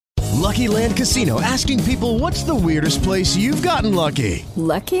Lucky Land Casino, asking people, what's the weirdest place you've gotten lucky?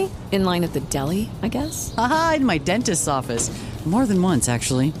 Lucky? In line at the deli, I guess? Aha, in my dentist's office. More than once,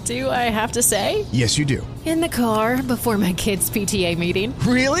 actually. Do I have to say? Yes, you do. In the car before my kids' PTA meeting.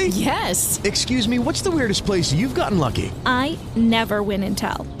 Really? Yes. Excuse me, what's the weirdest place you've gotten lucky? I never win and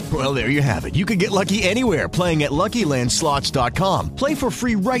tell. Well, there you have it. You can get lucky anywhere, playing at LuckyLandSlots.com. Play for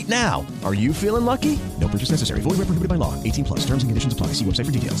free right now. Are you feeling lucky? No purchase necessary. Void where prohibited by law. 18 plus. Terms and conditions apply. See website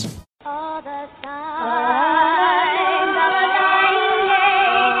for details. All the signs of a dying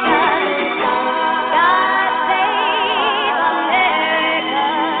nation. God save America.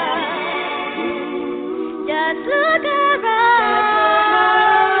 Just look around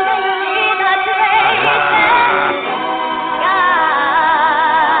and see the traces. God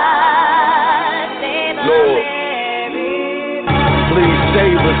save America. Please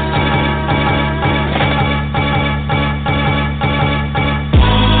save us.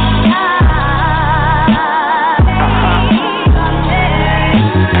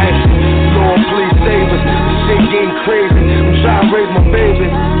 Getting crazy, I'm trying to raise my baby.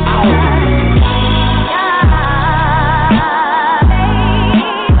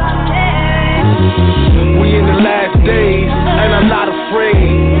 We in the last days, and I'm not afraid.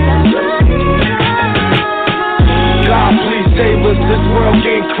 God, please save us, this world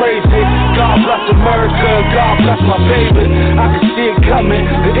getting crazy. God bless America, God bless my baby. I can see it coming,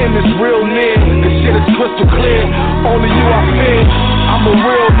 the end is real near. The shit is crystal clear, only you I fear. I'm a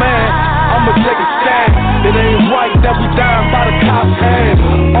real man, I'ma take a stand. It ain't right that we dying by the cops' hands.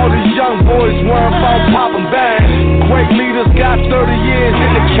 All these young boys worrying about popping bags. Great leaders got 30 years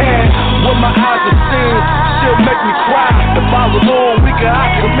in the can. What my eyes have seen, she'll make me cry. If I was on weaker,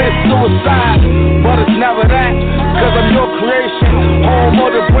 I'd commit suicide. But it's never that, cause I'm your creation. Home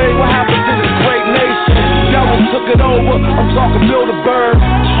of the brave, what happened to this great nation? Devil took it over, I'm talking Bilderberg.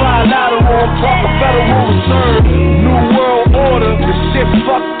 Trilateral, I'm talking Federal Reserve. New World Order, the shit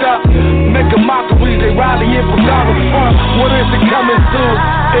fucked up. Making mockeries, they rallying for Donald Trump. What is it coming to?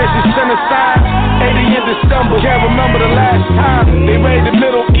 Is it genocide? 80 in December, can't remember the last time they raided the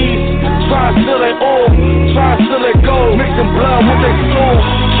Middle East. Trying to steal their oil, trying to steal their gold. Mixing blood with their soul,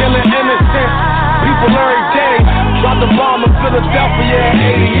 killing innocent people every day. Dropped the bomb in Philadelphia in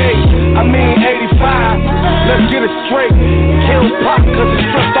 88, I mean 85. Let's get it straight. Kill Pop cause the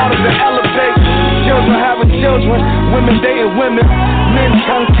strip started to elevate. Children having children, women dating women. Men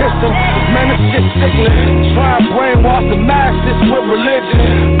tongue kissing, man this shit sickening. Try and brainwash the masses with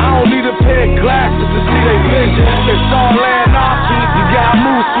religion. I don't need a pair of glasses to see their vision. It's all anarchy, you gotta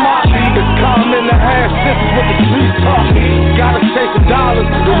move smartly. It's calm in the hands, this is what the streets taught me. Gotta chase the dollars,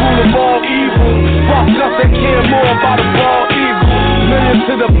 the root of all evil. Fuck us, they care more about the ball evil. Millions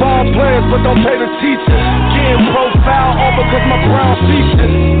to the ball players, but don't pay the teachers. Getting profile all because my brown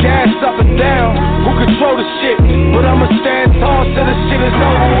features. Gas up and down, who control the shit? But I'ma stand tall till the shit is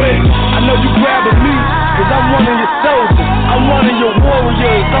over with. I know you grabbing me, cause I'm one of your soldiers. I'm one of your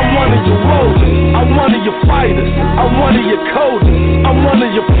warriors, I'm one of your rollers. I'm one of your fighters, I'm one of your coders. I'm one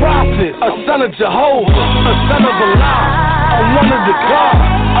of your prophets, a son of Jehovah, a son of Allah. I'm one of the gods,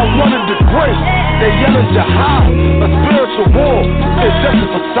 I'm one of the great. They yelling jihad, a spiritual war. It's just a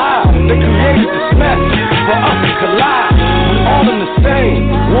facade. They created this mess for us to collide. We all in the same,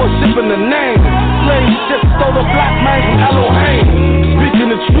 worshiping the name. Slave shit stole the black man from Elohim. Speaking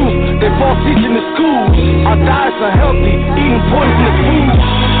the truth, they fall teaching the schools. Our diets are healthy, eating poisonous food.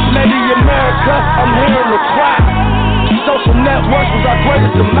 Lady America, I'm hearing the cry. Social networks was our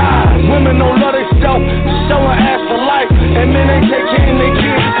greatest demise. Women don't love themselves, showing ass for life. And men ain't taking their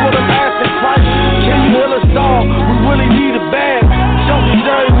kids, that's what I'm asking Christ. Can you heal us all? We really need a bag. Junkies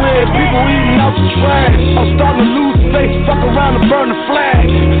everywhere, people eating out the trash. I'm starting to lose face, fuck around and burn the flag.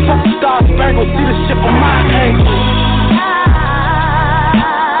 Fuck the Star Spangled, see the shit from my angle.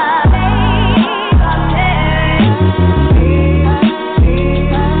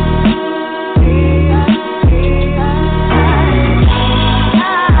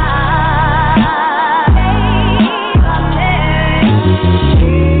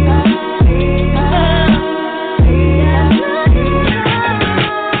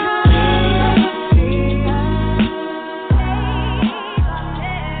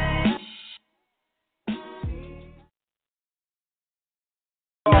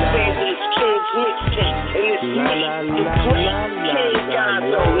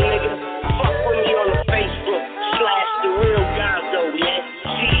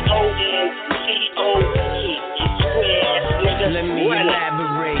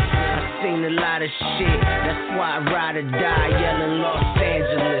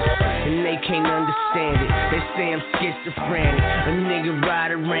 can't understand it. They say I'm schizophrenic. A nigga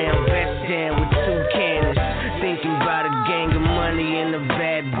ride around, vest down with 2 cannons. Thinking about a gang of money and a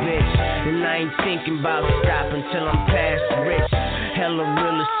bad bitch. And I ain't thinking about stopping till I'm past rich. Hella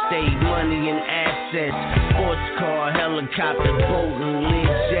real estate, money and assets. Sports car, helicopter, boat and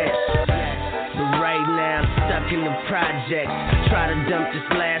lit jets. But right now I'm stuck in the projects. Try to dump this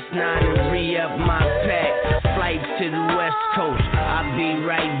last 9 and re-up my pack. Flight to the west coast, I'll be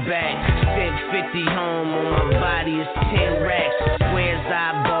right back. Sent 50 home, on my body is 10 racks. Squares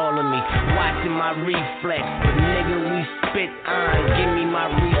eyeballing me, watching my reflex. But nigga, we spit on, give me my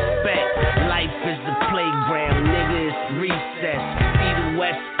respect. Life is the playground, nigga, it's recess. See the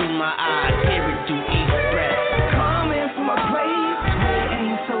west through my eyes, hear it through each breath. Coming from a place where it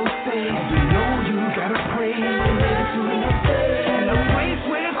ain't so safe. You know you gotta pray and make it to the next day. And a place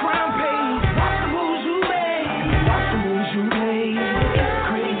where crime pays. Watch the moves you make. Watch the moves you make. It's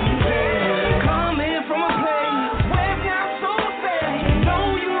crazy, yeah. Coming from a place where it's not so safe. You know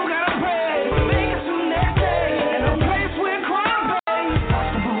you gotta pray and make it to the next day. And a place where crime pays. Watch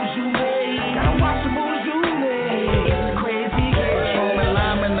the moves you make. Gotta watch the moves you make. It's crazy, yeah. Patrolling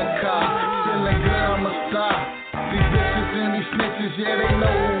lime in the car. Feeling good, I'm a star. These bitches and these snitches, yeah, they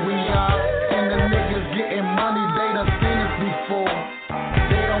know who we are. And the niggas getting money, they done seen us before.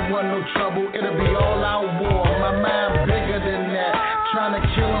 They don't want no trouble, it'll be all out war. My mind bigger than that, trying to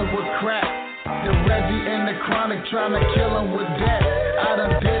kill 'em with crack. The Reggie and the Chronic trying to kill 'em with that. I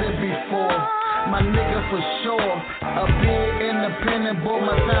done did it before, my nigga for sure. A big independent, brought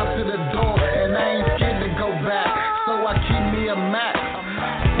my time to the door. And I ain't scared to go back, so I keep me a map.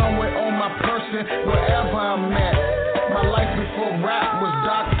 Somewhere on my person, wherever I'm at. My life before rap was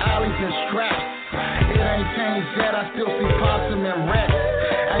dark alleys and straps. It ain't changed yet, I still see possum and rats.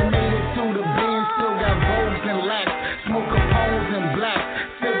 I made it through the beans, still got Vogues and Lacs. Smoke Capones and Black,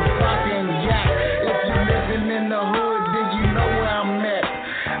 sip vodka and yak. If you living in the hood, then you know where I'm at.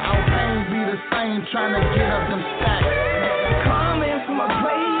 Our pain be the same, trying to get up them stacks. Coming from a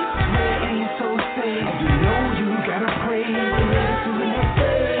place where it ain't so safe. You know you gotta pray and make it to the next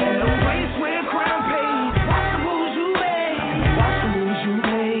day. And a place where crime pays. Watch the moves you make. Watch the moves you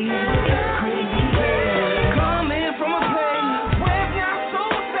make. It's crazy, yeah. Coming from a place where it's not so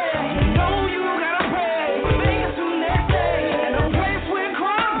safe. You know you gotta pray and make it to the next day. And a place where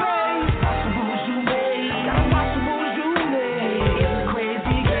crime pays. Watch the moves you make. Gotta watch the moves you make. It's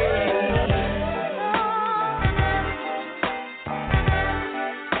crazy, yeah.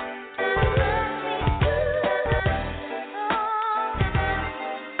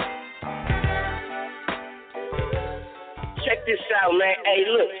 Check this out, man. Hey,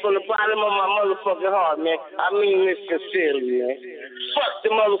 look, from the bottom of my motherfucking heart, man. I mean this sincerely, man. Fuck the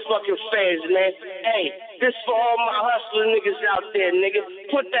motherfucking feds, man. Hey, this for all my hustler niggas out there, nigga.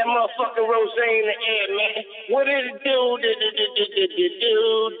 Put that motherfucking rose in the air, man. What did it do?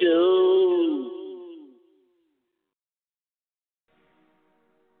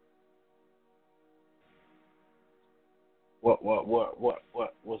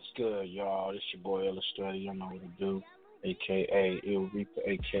 What's good, y'all? This your boy Illustrator, you know what to do. AKA Ill Reaper,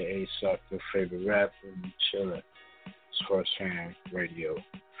 AKA Sucker, favorite rapper, and chillin'. It's First Hand Radio.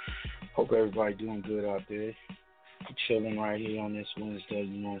 Hope everybody doing good out there. I'm chilling right here on this Wednesday,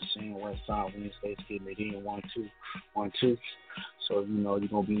 you know what I'm saying? Westside Wednesdays, getting it in 1-2. So, you know, you're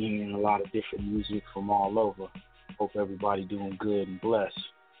going to be hearing a lot of different music from all over. Hope everybody doing good and blessed.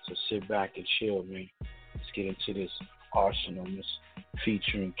 So sit back and chill, man. Let's get into this Arsenal, this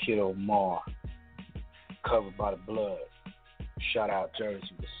featuring Kiddo Mar, Covered by the Blood. Shout out Jersey,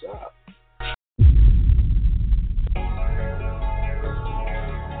 what's up?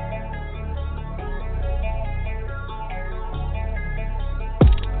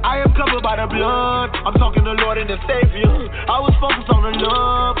 I am covered by the blood. I'm talking the Lord and the Savior. I was focused on the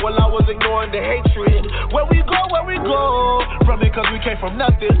love while I was ignoring the hatred. Where we go, from it cause we came from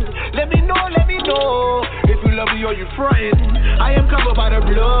nothing. Let me know if you love me or you frontin'. I am covered by the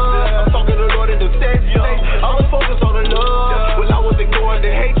blood. I'm talking the Lord and the Savior. I was focused on the love while I was ignoring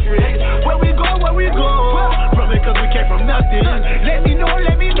the hatred. Where we go, from it cause we came from nothing. Let me know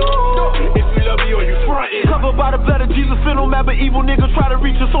if you love me or you frontin'. Covered by the blood of Jesus, feel no mad, but evil niggas try to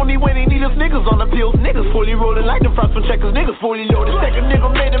reach us. Only when they need us, niggas on the pills. Niggas fully rolling like the frost from checkers. Niggas fully loaded. Take a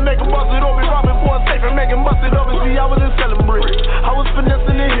nigga made and make him bust it over. Robbing for a safe and make him bust it over. See, I was in celebrate. I was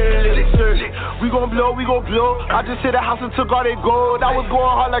finessing the hill. We gon' blow. I just hit a house and took all their gold. I was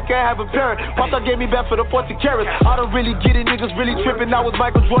going hard like I have a parent. Papa gave me back for the 40 carats. I don't really get it, niggas really tripping. I was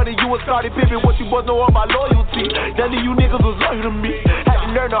Michael Jordan, you was Scottie Pippen. What you was know about loyalty. None of you niggas was loyal to me. Had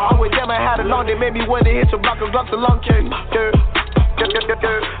to learn the hard way. Damn, I had a long day. Made me want to hit your block and drop the long cake.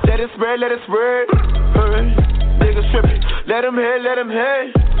 Let it spread, let it spread. Hey, niggas trippin'. Let them hit.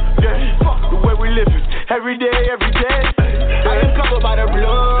 Yeah, the way we living. Every day. I am covered by the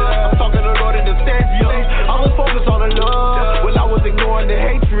blood. I'm talking to Lord and the Savior. I was focused on the love. Well, I was ignoring the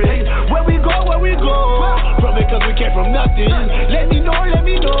hatred. Where we go. From it cause we came from nothing. Let me know.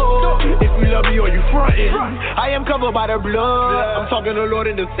 If you love me or you frontin'. I am covered by the blood. I'm talking to Lord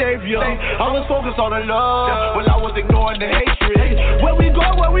and the Savior. I was focused on the love. Well, I was ignoring the hatred. Where we go.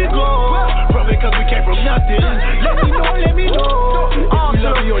 From it cause we came from nothing. Let me know. If you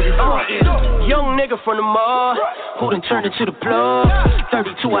love me or you frontin'. Young nigga from the mall, who done turned into the plug.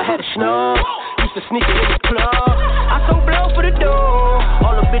 32, I had a snub. Used to sneak it in the club. I sold blow for the door.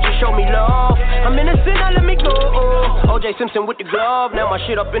 All the bitches show me love. I'm innocent, now let me go. OJ Simpson with the glove. Now my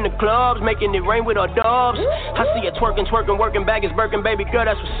shit up in the clubs, making it rain with our dubs. I see it twerking, working back is Birkin, baby girl,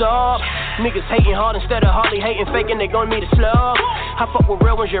 that's what's up. Niggas hating hard instead of hardly hating, faking, they gon' need a slug. I fuck with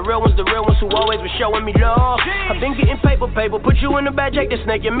real ones, yeah, real ones, the real ones who always been showing me love. I've been getting paper, put you in the bag, Jake the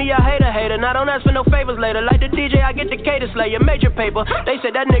snake. And me, I hate a hater, now don't ask for no favors later. Like the DJ, I get the cater slayer, major paper. They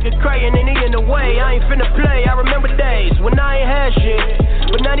said that nigga crayin' and he in the way. I ain't finna play, I remember days when I ain't had shit,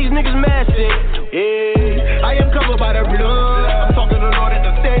 but now these niggas mad sick. Yeah, I am covered by the blood. I'm talking to Lord and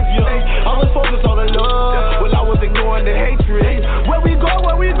the Savior. I was focused on the love. Well, I was ignoring the hatred. Where we go.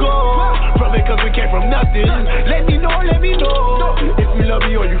 From it cause we came from nothing. Let me know. If you love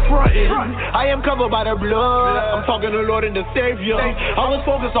me or you frontin'. I am covered by the blood. I'm talking to Lord and the Savior. I was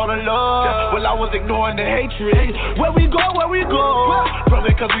focused on the love. Well, I was ignoring the hatred. Where we go. From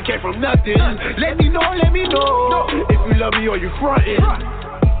it cause we came from nothing. Let me know. If you love me or you frontin'.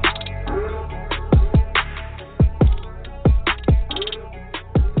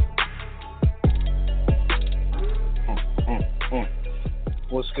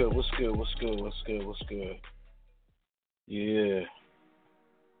 What's good? Yeah.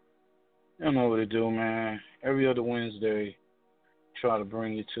 You know what to do, man. Every other Wednesday, try to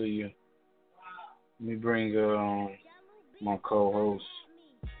bring it to you. Let me bring my co-host.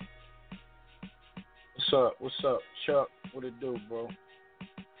 What's up, Chuck? What it do, bro?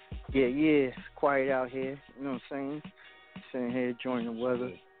 Yeah, it's quiet out here. You know what I'm saying? Sitting here enjoying the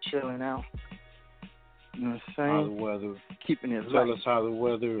weather, chilling out. You know what I'm saying? How the weather? Keeping it Tell light. us how the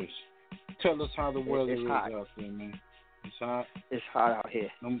weather is. Tell us how the weather is hot. out there, man. It's hot? It's hot out here.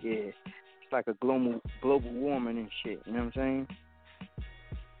 Yeah. It's like a global warming and shit. You know what I'm saying?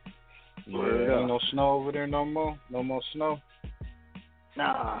 Yeah, ain't no snow over there no more? No more snow?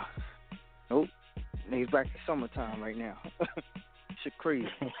 Nah. Nope. Niggas back to summertime right now. Shit crazy.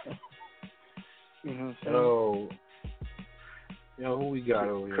 You know what I'm saying? Yo, who we got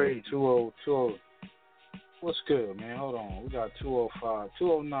over crazy. here? 20. What's good, man? Hold on. We got 205.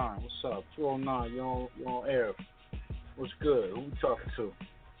 209. What's up? 209. You on air. What's good? Who we talking to?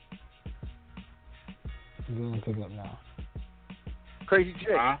 I'm going to pick up now. Crazy J.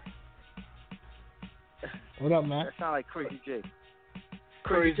 Huh? What up, man? That sound like Crazy J.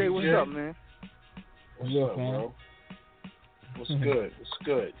 Crazy J, what's up, man? What's up, man? Bro? What's good? It's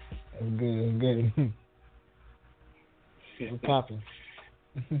good. What's poppin'?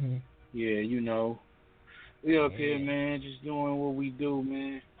 Yeah, you know. We up here, man, just doing what we do,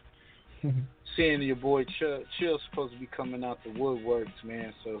 man. Seeing your boy Chill's supposed to be coming out the woodworks,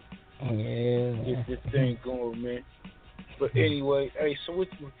 man, so get this thing going, man. But anyway, hey, so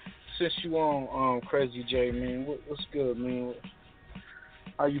since you on Crazy J, man, what's good, man?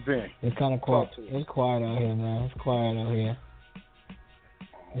 How you been? It's kind of quiet. It's quiet out here, man. It's quiet out here.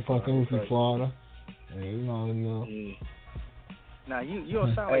 It's fucking from Florida. Yeah, you know. Yeah. Nah, you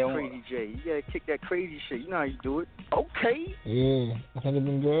don't sound like Crazy J. You gotta kick that crazy shit. You know how you do it. Okay. Yeah, I could have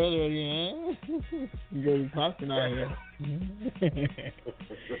been good already, man. You gotta be popping out here.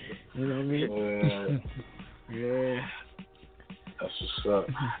 You know what I mean? Yeah. That's what's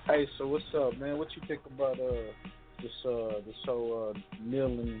up. Hey, so what's up, man? What you think about this whole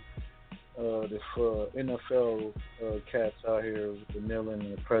kneeling, the NFL cats out here with the kneeling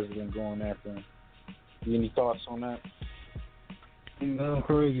and the president going after him? Any thoughts on that? You know,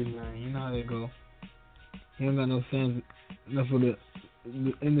 crazy, man. You know how they go. He don't got no sense enough for the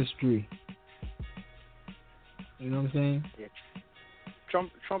industry. You know what I'm saying? Yeah.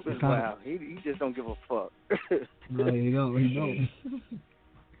 Trump is wild. He just don't give a fuck. No, he don't.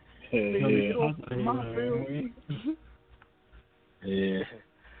 Yeah.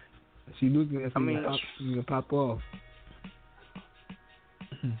 She looking at you pop off.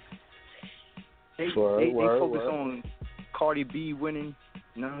 They focus on Cardi B winning.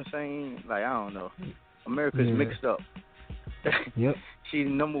 You know what I'm saying? Like, I don't know. America's mixed up. Yep. She's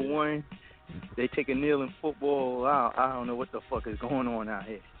number one. They take a kneel in football. I don't know what the fuck is going on out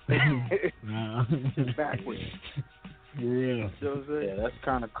here. It's backwards. Yeah. You know what I'm saying? Yeah, that's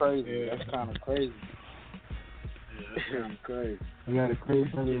kind of crazy. That's kind of crazy. Yeah, that's kind of crazy. I got a crazy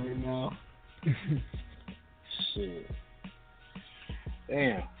right now. Shit.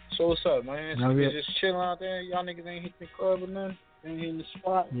 Damn. So what's up, man? So you just chilling out there? Y'all niggas ain't hit the club or nothing? Ain't hitting the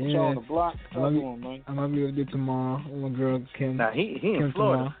spot? Yeah. What y'all on the block? What y'all doing, man? I might be able to get tomorrow with my girl Kim. Nah, he Kim in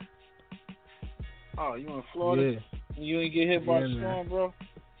Florida. Tomorrow. Oh, you in Florida? Yeah. You ain't get hit by the storm, bro?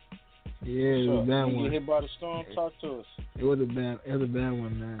 Yeah, it was a bad one. You get hit by the storm? Talk to us. It was a bad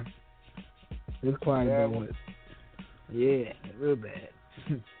one, man. It was quite a bad one. Yeah, real bad.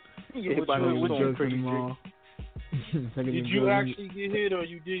 You get hit by the storm pretty Did you actually get hit or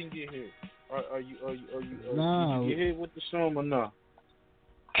you didn't get hit? Are you did you get hit with the storm or no?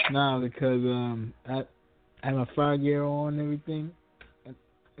 Nah, because I had my fire gear on and everything,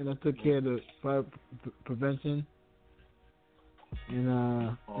 and I took care of the fire prevention,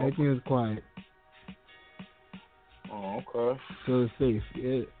 and everything was quiet. Oh, okay. So it's safe.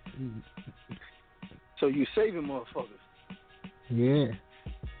 Yeah. So you saving motherfuckers? Yeah.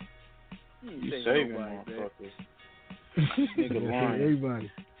 You saving motherfuckers. Nigga lying.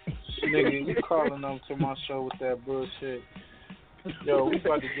 Everybody. Nigga, you calling them to my show with that bullshit. Yo, we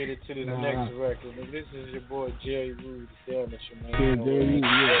about to get into the next record. Nigga, this is your boy Jerry Rude. Damn it, your man. Yeah, Jerry Rude.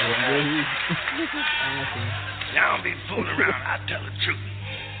 Now don't be fooling around. I tell the truth.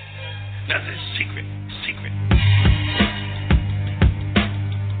 Nothing's secret.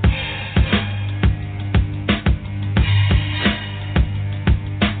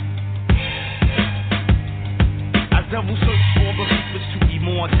 Devil search for the secrets to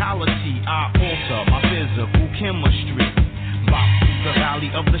immortality. I alter my physical chemistry. Box through the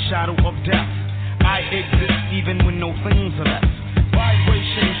valley of the shadow of death. I exist even when no things are left.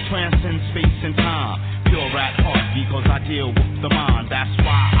 Vibrations transcend space and time. Pure at heart because I deal with the mind. That's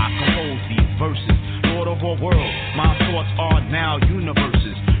why I compose these verses. Lord of all worlds, my thoughts are now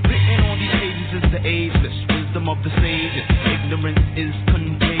universes. Written on these pages is the ageless wisdom of the sages. Ignorance is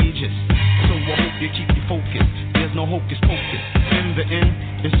contagious. So I hope you keep your focus. There's no hocus pocus. In the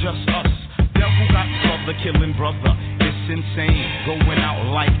end, it's just us. Devil got brother killing brother. It's insane. Going out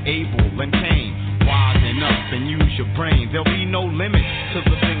like Abel and Cain. Wisen up and use your brain. There'll be no limit to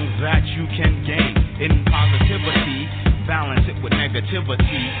the things that you can gain. In positivity, balance it with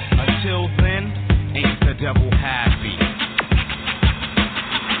negativity. Until then, ain't the devil happy?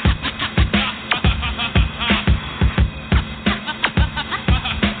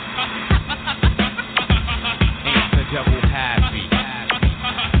 Devil happy.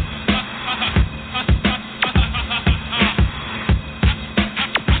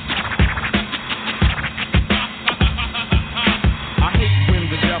 I hate when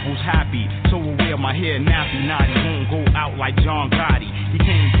the devil's happy, so I wear my hair nappy. Naughty won't go out like John Gotti. He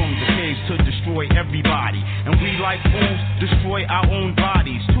came from the caves to destroy everybody, and we like fools destroy our own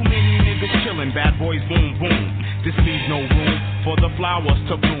bodies. Too many niggas chillin', bad boys boom boom. This leaves no room for the flowers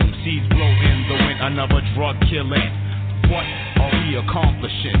to bloom. Seeds blow in the wind, another drug killing. What are we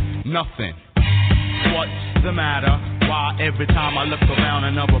accomplishing? Nothing. What's the matter? Why every time I look around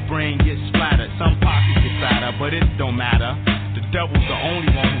another brain gets splattered? Some pockets get fatter, but it don't matter. The devil's the only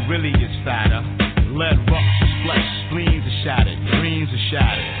one who really is fatter. Lead ruptures, flesh, spleens are shattered, dreams are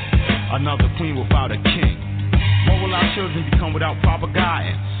shattered. Another queen without a king. What will our children become without proper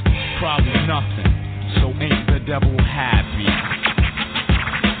guidance? Probably nothing. So ain't the devil happy?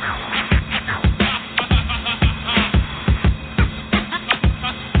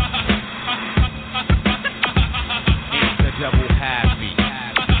 Devil happy.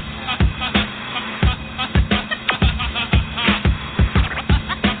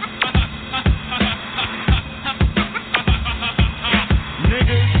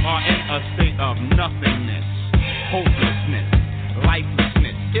 Niggas are in a state of nothingness, hopelessness,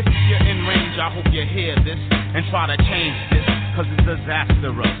 lifelessness. If you're in range, I hope you hear this and try to change this, cause it's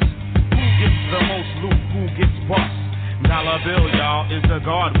disastrous. Who gets the most loot? Who gets bust? Dollar bill, y'all, is the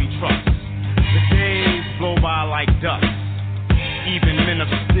God we trust. The days blow by like dust. Even men of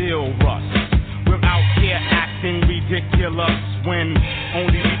steel rust. We're out here acting ridiculous when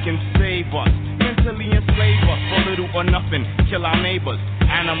only we can save us. Mentally enslave us for little or nothing. Kill our neighbors.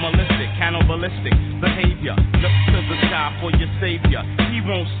 Animalistic, cannibalistic behavior. Look to the sky for your savior. He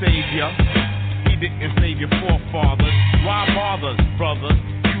won't save ya. He didn't save your forefathers. Why bothers, brothers?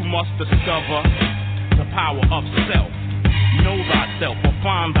 You must discover the power of self. Know thyself or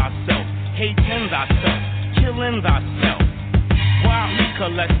find thyself. Hating thyself. Killing thyself. While he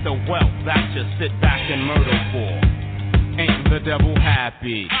collects the wealth that you sit back and murder for. Ain't the devil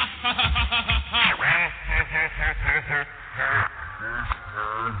happy? Yeah,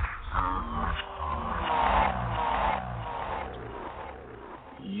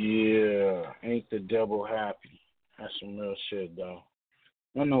 ain't the devil happy? That's some real shit, though.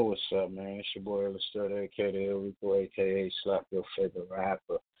 I know what's up, man. It's your boy Illustrator, aka the El Rico, aka Slap Your Favorite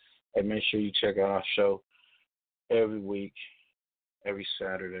Rapper. Hey, make sure you check out our show every week, every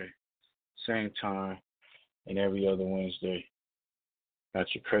Saturday, same time, and every other Wednesday.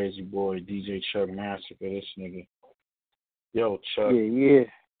 Got your crazy boy, DJ Chuck Massacre, this nigga. Yo, Chuck. Yeah.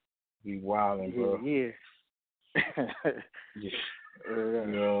 Be wildin', bro. Yeah.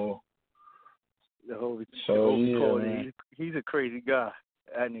 Yo. The whole yeah, recording, man. he's a crazy guy.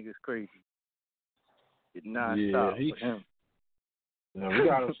 That nigga's crazy. It's non-stop with him. Yeah, we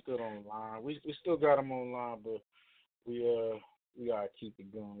got him still online. We still got him online, but we gotta keep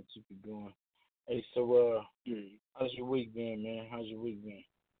it going. Hey, so how's your week been, man?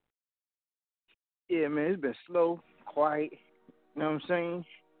 Yeah, man, it's been slow, quiet. You know what I'm saying?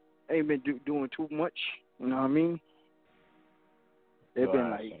 Ain't been doing too much. You know what I mean? They've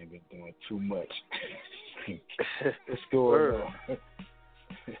been like, ain't been doing too much. What's going on?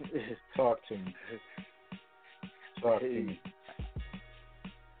 Talk to me.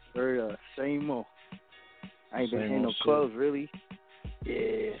 Same old. I ain't been Same in no old clubs, really.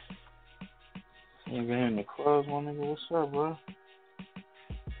 Yeah. Ain't been in the clubs, my nigga. What's up, bro?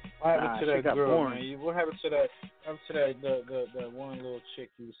 What happened to that girl, boring. man? What happened to that? That one little chick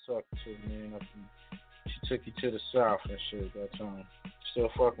you was talking to, man? She took you to the south and shit that time. Still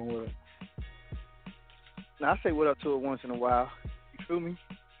fucking with her? Now, I say what up to her once in a while. You feel me?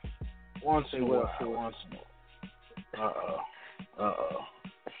 Once in a while. Uh-oh.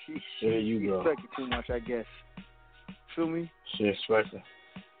 There you go. She expected too much, I guess. Feel me? She expected.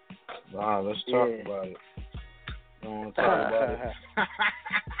 Nah, let's talk about it. Don't want to talk about it.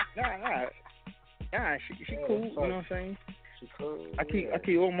 Nah, she cool. You know what I'm saying? She cool. I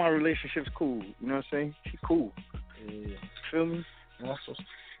keep all my relationships cool. You know what I'm saying? She cool. Yeah. Feel me? That's what.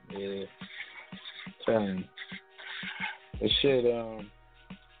 Yeah. Telling you. The shit.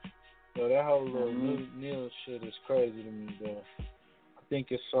 So that whole little Neil shit is crazy to me, though. I think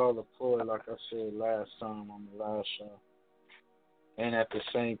it's all a ploy, like I said last time on the last show. And at the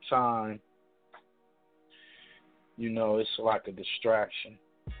same time, you know, it's like a distraction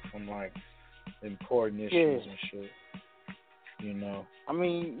from like important issues and shit. You know. I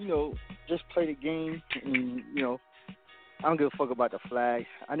mean, you know, just play the game, and you know, I don't give a fuck about the flags.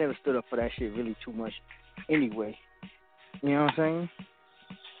 I never stood up for that shit really too much, anyway. You know what I'm saying?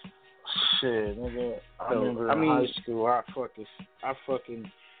 Shit, nigga. I remember in high school, I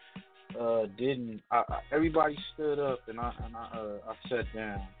fucking didn't. Everybody stood up, and I sat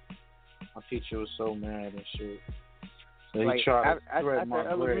down. My teacher was so mad and shit. So he tried to threaten my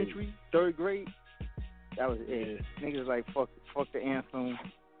grade. Elementary, third grade, that was it. Niggas like fuck the anthem.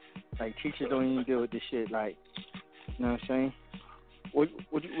 Like teachers don't even deal with this shit. Like, you know what I'm saying? What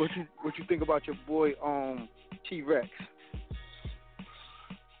you think about your boy T-Rex?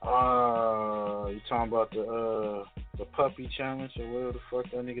 You talking about the puppy challenge or whatever the fuck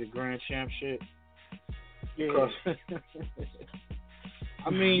that nigga, the grand champ shit? Yeah. I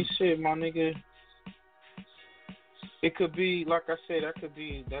mean, shit, my nigga. It could be, like I said, that could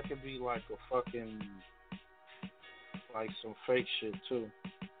be like a fucking, like some fake shit too.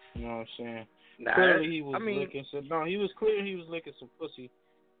 You know what I'm saying? Nah, clearly he was licking some. No, he was licking some pussy.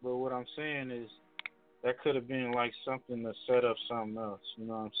 But what I'm saying is, that could have been like something to set up something else. You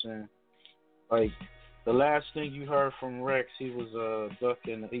know what I'm saying? Like the last thing you heard from Rex, he was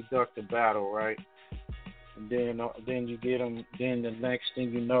he ducked the battle, right? And then you get him. Then the next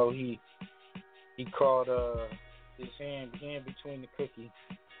thing you know, he caught his hand between the cookie.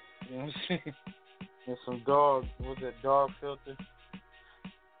 You know what I'm saying? And some dog. Was that dog filter?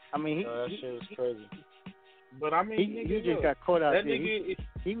 I mean, that shit was crazy. But I mean, he just got caught out there. Nigga,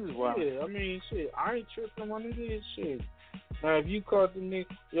 he was wild. Yeah, I mean, shit. I ain't tripping, my nigga. Shit. Now, if you caught the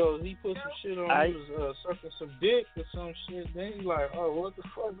nigga, he put some shit on. He was sucking some dick or some shit. Then you like, oh, what the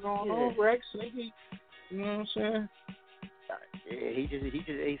fuck going on, Rex, nigga? You know what I'm saying? Yeah, he just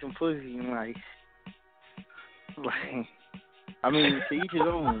ate some pussy and like, I mean, to each his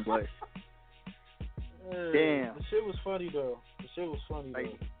own, but damn. The shit was funny though.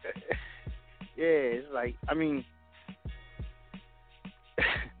 Like, yeah, it's like, I mean,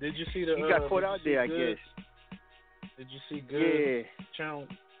 did you see the? He got caught out there, I guess. Did you see good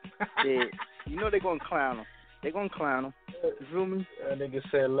challenge? Yeah, you know they're gonna clown him. You feel me? That nigga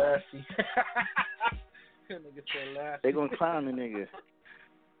said Lassie. They gonna clown the nigga.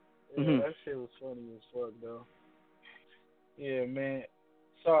 Yeah, that shit was funny as fuck though. Yeah, man.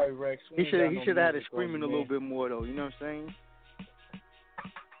 Sorry, Rex. He should have had her screaming a little bit more though. You know what I'm saying?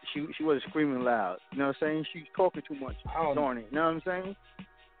 She wasn't screaming loud. You know what I'm saying? She was talking too much. Darn it. You know what I'm saying?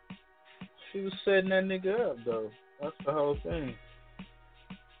 She was setting that nigga up though. That's the whole thing.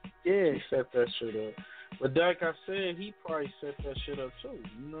 Yeah. She set that shit up. But like I said, he probably set that shit up too.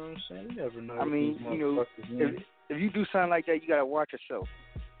 You know what I'm saying? You never know. I mean, you know, if you do something like that, you gotta watch yourself.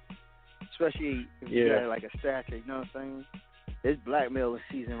 Especially if you got like a stature. You know what I'm saying? It's blackmail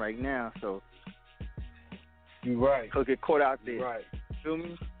season right now, so you right. Could get caught out there. You right. Feel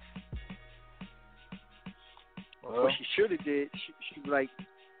me? Well, what she should have did, she like,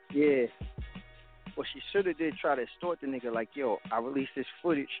 yeah. What she should have did, try to extort the nigga like, yo, I released this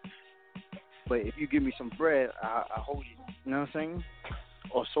footage, but if you give me some bread, I hold you. You know what I'm saying?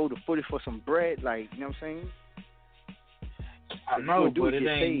 Or sold the footage for some bread, like, you know what I'm saying? I know, but it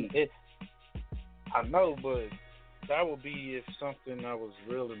ain't. I know, but that would be if something that was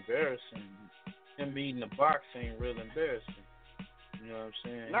real embarrassing. Him eating the box ain't real embarrassing. You know what I'm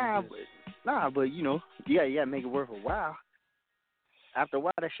saying? But you know, you gotta make it worth a while. After a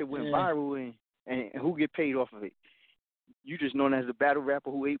while, that shit went viral, and who get paid off of it? You just known as the battle rapper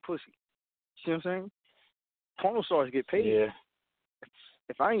who ate pussy. See what I'm saying? Porno stars get paid. Yeah.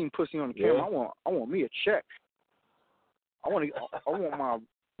 If I ain't pussy on the camera, I want me a check. I want my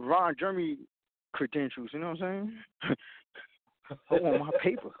Ron Jeremy credentials. You know what I'm saying? I want my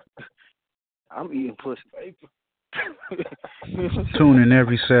paper. I'm eating pussy. Tune in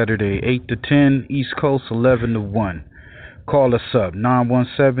every Saturday, 8 to 10, East Coast, 11 to 1. Call us up,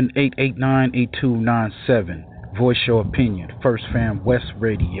 917-889-8297. Voice your opinion. First Fam West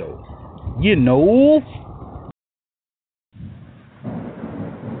Radio. You know.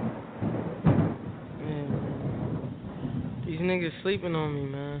 These niggas sleeping on me,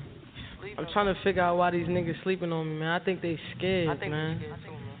 man. I'm trying to figure out why these niggas sleeping on me, man. I think they scared, man.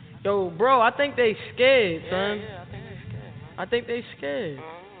 Yo, bro, I think they scared, son. I think they scared.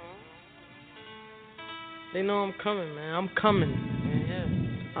 They know I'm coming, man. I'm coming.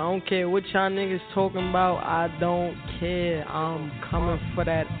 I don't care what y'all niggas talking about. I don't care. I'm coming for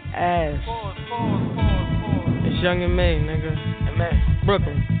that ass. It's Young and May, nigga.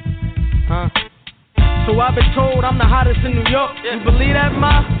 Brooklyn. Huh? So I've been told I'm the hottest in New York. You believe that,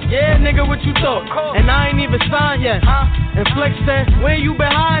 ma? Yeah, nigga, what you thought? And I ain't even signed yet. And Flex said, where you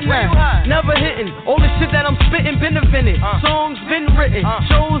been hiding at? Never hitting. All the shit that I'm spitting been invented. Songs been written.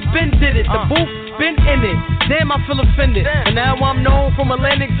 Shows been did it. The booth been in it. Damn, I feel offended. And now I'm known from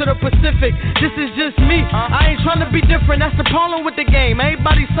Atlantic to the Pacific. This is just me. I ain't trying to be different. That's the problem with the game.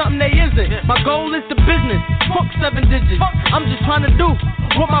 Everybody's something they isn't. My goal is the business. Fuck 7 digits. I'm just trying to do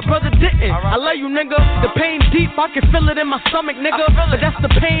what my brother didn't. I love you, nigga. The pain deep, I can feel it in my stomach, nigga. But that's the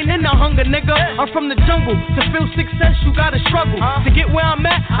pain and the hunger, nigga. I'm from the jungle. To feel success, you gotta struggle. To get where I'm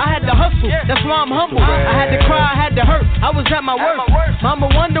at, I had to hustle. That's why I'm humble. I had to cry, I had to hurt. I was at my worst. Mama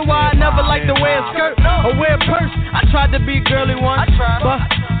wonder why I never liked to wear a skirt or wear a purse. I tried to be girly once, but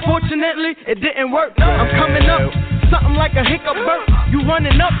fortunately, it didn't work. I'm coming up. Something like a hiccup burp. You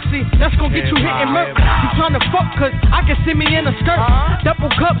running up, see, that's gonna get you hit and murk. You tryna fuck, cause I can see me in a skirt.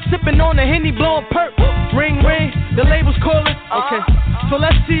 Double cup, sipping on a Henny, blowing perk. Ring, ring, the label's calling. Okay, so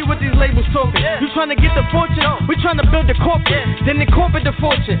let's see what these labels talking. You tryna get the fortune, we tryna build the corporate. Then the corporate the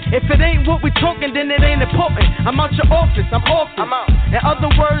fortune. If it ain't what we talking, then it ain't important. I'm out your office, I'm off it. In other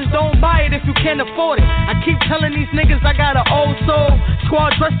words, don't buy it if you can't afford it. I keep telling these niggas I got an old soul.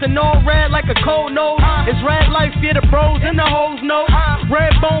 Squad dressed in all red like a cold nose. It's red life, yeah, the bros and the hoes know.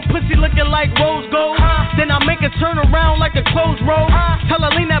 Red bone pussy looking like rose gold. Then I make it turn around like a closed road. Tell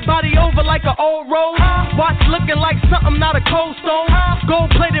her lean that body over like an old road. Watch looking like something, not a cold stone.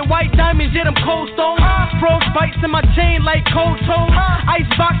 Gold plated white diamonds, yeah, them cold stones. Frost bites in my chain like cold toes.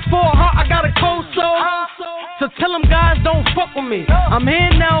 Icebox for a heart, I got a cold soul. So tell them guys don't fuck with me. I'm here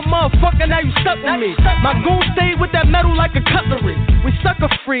now, motherfucker, now you stuck with me. My goon stayed with that metal like a cutlery. We sucker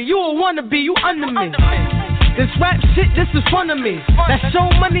free, you a wannabe, you under me. This rap shit, this is fun of me. That show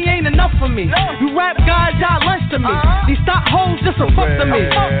money ain't enough for me. You rap guys, y'all lunch to me. These stock hoes just a fuck to me.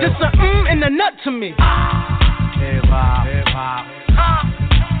 Just a and a nut to me. Hip hop, hip hop.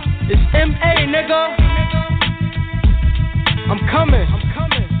 It's M.A., nigga. I'm coming.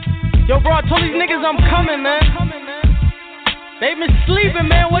 Yo, bro, I told these niggas I'm coming, man. They been sleeping,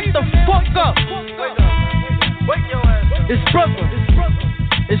 man. Wake the fuck up. It's Brooklyn.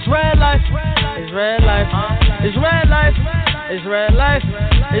 It's red life. It's red life. It's red life. It's red life.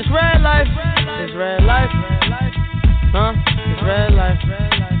 It's red life. It's red life. Huh? It's red life.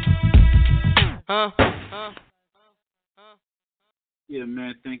 Huh? Yeah,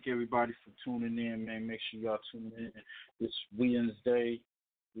 man. Thank everybody for tuning in, man. Make sure y'all tune in this Wednesday.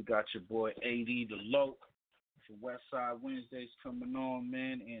 We got your boy AD the Loke for West Side Wednesdays coming on,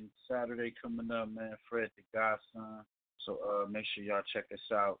 man, and Saturday coming up, man. Fred the Godson. So make sure y'all check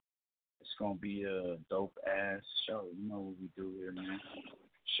us out. It's gonna be a dope ass show. You know what we do here, man.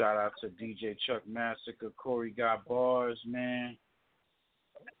 Shout out to DJ Chuck Massacre, Corey got bars, man.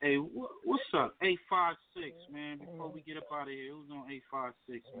 Hey, what's up? 856, man. Before we get up out of here, who's on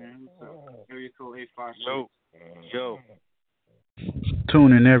 856, man? What's up? Area code 856. Yo.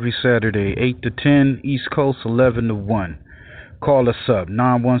 Tune in every Saturday, 8 to 10, East Coast, 11 to 1. Call us up,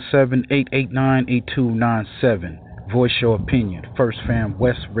 917-889-8297. Voice your opinion. First Fam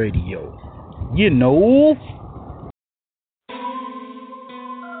West Radio. You know.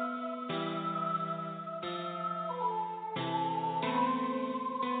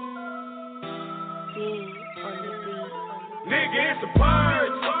 Nigga, it's a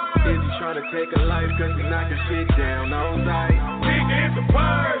purge. Is you trying to take a life cause you knocking shit down on sight? Nigga, it's a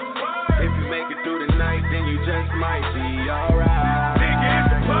purge. If you make it through the night, then you just might be alright. Nigga,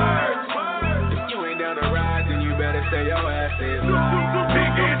 it's a purge. If you ain't down to ride, then you better stay your ass inside.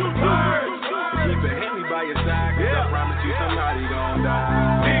 Nigga, it's a purge. Keep a Henry by your side, cause I promise you somebody gon'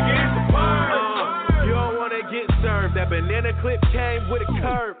 die. Nigga, it's a purge. You don't wanna get served. That banana clip came with a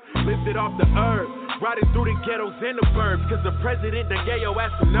curve. Lifted off the herb. Riding through the ghettos and the burbs, cause the president done gave your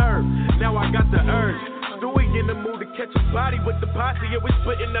ass some nerve. Now I got the urge. Stewie in the mood to catch a body with the posse. Yeah, we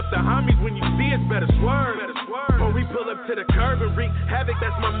splitting up the homies. When you see us, better swerve. When we pull up to the curb and wreak havoc,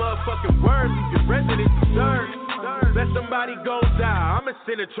 that's my motherfucking word. Leave your residents disturbed. Let somebody go die. I'ma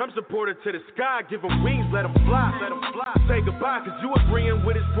send a Trump supporter to the sky. Give him wings, let him fly. Say goodbye, cause you agreeing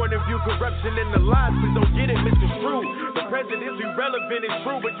with his point of view. Corruption and the lies, please don't get it misconstrued. The president's irrelevant, it's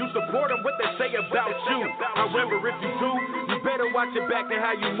true, but you support him, what they say about you. However, if you do, you better watch your back and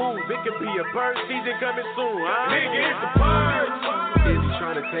how you move. It could be a bird season coming soon, huh? Nigga, it's a purge. Is you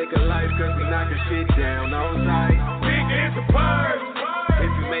trying to take a life cause you knocking shit down on sight? Nigga, it's a purge. If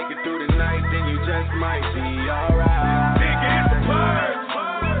you make it through the night, then you just might be alright. Nigga, it's a purge.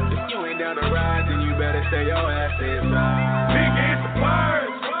 If you ain't down to ride, then you better stay your ass inside. Nigga, it's a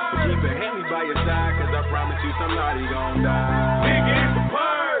purge. Keep a Henry by your side, cause I promise you somebody gon' die. Nigga, it's a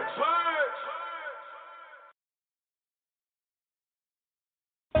purge.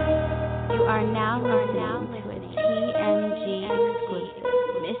 You are now listening to a TMG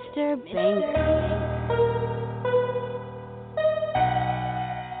exclusive, Mr. Banger.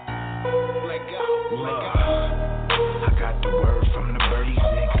 I got the word from the birdies,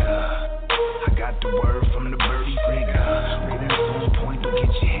 nigga. I got the word from the birdies, nigga. Goons on point, don't get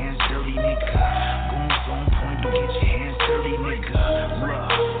your hands dirty, nigga. Goons on point, don't get your hands dirty, nigga.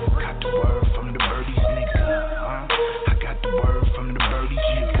 Got the word from the birdies, nigga. I got the word from the birdies,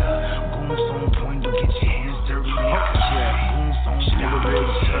 nigga. Goons on point, don't get your hands dirty, nigga. Goons on point, don't get your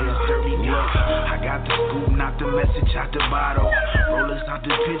hands dirty, nigga. I got the scoop, knock the message out the bottle. Rollers out the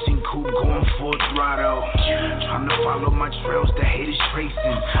pigeon coop, going full throttle. Trying to follow my trails, the haters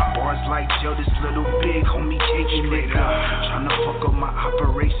tracing. Bars like Joe, this little big homie caking, nigga. Trying to fuck up my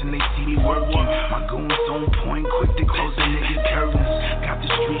operation, they see me working. My goons on point, quick to close the nigga curtains. Got the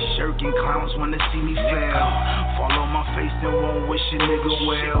street shirking, clowns wanna see me fail. Fall on my face and won't wish a nigga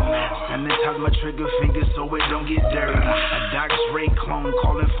well. Sanitize my trigger finger so it don't get dirty. A Doc Dre clone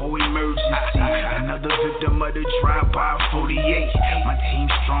calling for emergency. Another victim of the drive-by 48. My team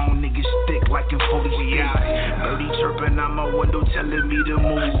strong, niggas thick like in 48. Birdie chirping out my window telling me to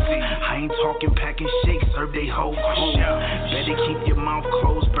move. I ain't talking packing shakes, serve they whole crew. Better keep your mouth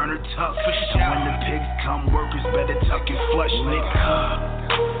closed, burner tough. And when the pigs come, workers better tuck and flush, nigga.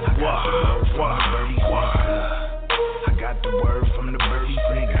 I got the word from the birdies,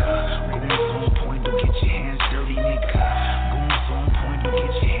 nigga. Goons on point, don't get your hands dirty, nigga. Goons on point, don't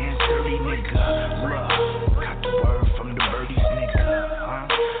get your hands dirty, nigga. Got the word from the birdies, nigga.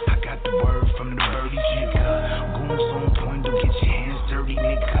 I got the word from the birdies, nigga. Goons on point, don't get your hands dirty,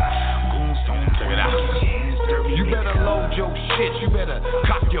 nigga. Goons on point, don't get your hands dirty, nigga. You better load your shit, you better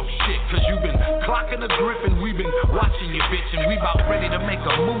cock your shit, cause you been clocking the grip and we been watching you, bitch, and we about ready to make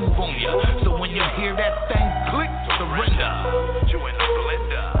a move on ya. So when you hear that thing click, surrender. You in the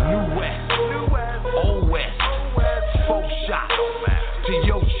blender. New West, Old West, 4 shots to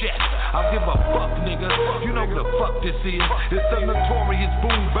your chest. I'll give a fuck, nigga. You know who the fuck this is. It's a notorious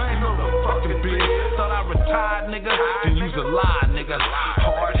boom bang on the fucking big. Thought I retired, nigga. Then use a lie, nigga.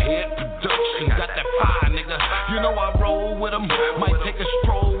 Hard head production, got that fire, nigga. You know I roll with them, might take a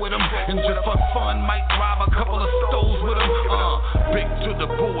stroll with them, and just for fun, might rob a couple of stoves with them. Big to the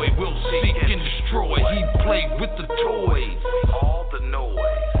boy, we'll seek and destroy. He played with the toys, all the noise.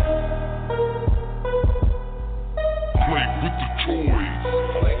 Played with the toys.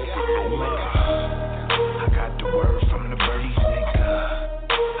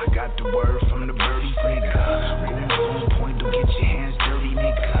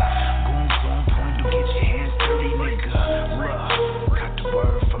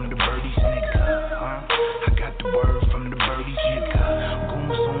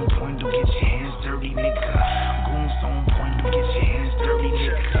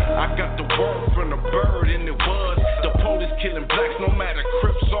 bird, and it was. The police killing blacks, no matter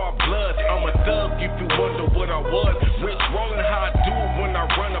Crips or Bloods. I'm a thug if you wonder what I was. Rich rolling how I do it when I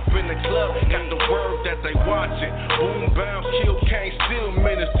run up in the club. Got the word that they watching. Boom, bounce, kill, can't steal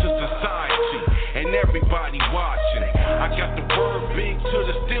menace to society. And everybody watching. I got the word big to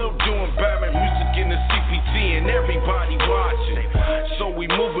the still doing Batman music in the CPT, and everybody watching. So we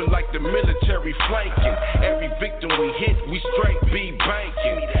moving like the military flanking. Every victim we hit, we straight be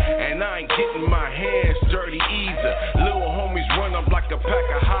banking. And I ain't getting my hands dirty either. Little homies run up like a pack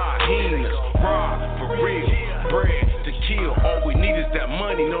of hyenas. Rob for real, bread to kill. All we need is that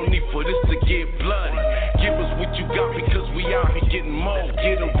money, no need for this to get bloody. Give us what you got because we out here getting more.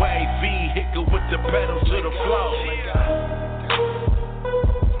 Get away, vehicle with the pedal to the floor.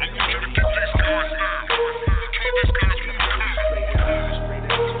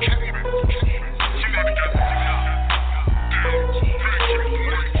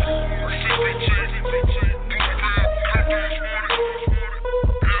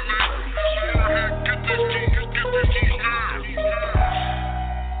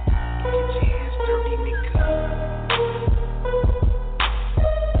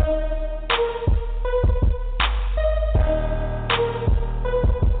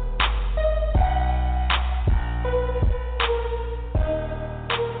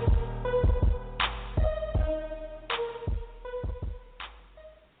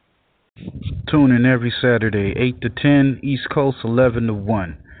 Tune in every Saturday, 8 to 10, East Coast, 11 to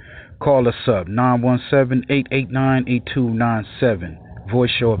 1. Call us up, 917-889-8297.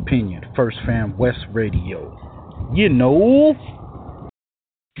 Voice your opinion. First Fam West Radio. You know.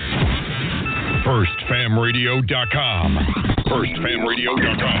 FirstFamRadio.com.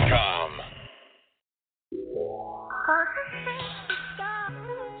 FirstFamRadio.com.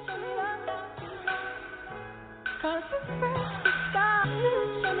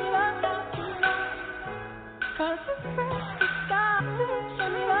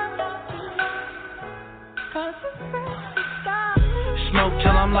 Smoke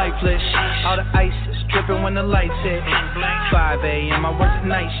till I'm lifeless. All the ice is dripping when the lights hit. 5 a.m. I work the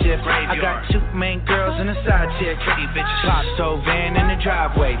night shift. I got 2 main girls and a side chick. Pop stove van in the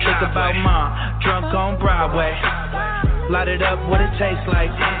driveway. Think about mom, drunk on Broadway. Light it up, what it tastes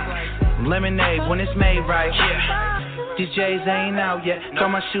like. Lemonade when it's made right. DJs ain't out yet. Throw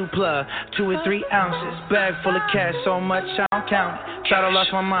my shoe plug, 2 or 3 ounces. Bag full of cash, so much I don't count it. Thought I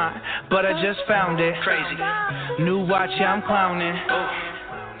lost my mind, but I just found it. Crazy. New watch, yeah, I'm clowning.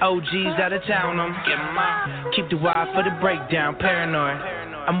 OGs out of town, keep the wire for the breakdown. Paranoid,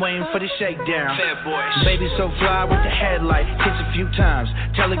 I'm waiting for the shakedown. Baby so fly with the headlight. Kiss a few times,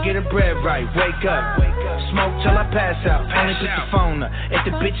 tell her get her bread right. Wake up, smoke till I pass out. Only pick the phone up if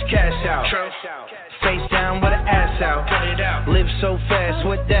the bitch cash out. Face down with her ass out. Live so fast,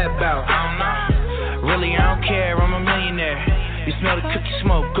 what that about? I don't know. Really, I don't care, I'm a millionaire. You smell the cookie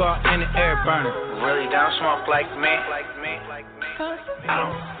smoke, go out in the air burning. Really don't smoke like me. I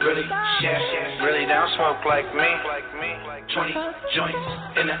don't really share. Really don't smoke like me. 20 joints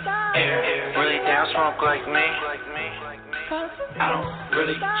in the air. Really don't smoke like me. I don't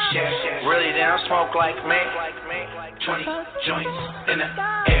really share. Really don't smoke like me. 20 joints in the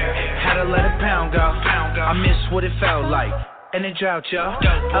air. Had to let a pound go. I miss what it felt like. In the drought, y'all.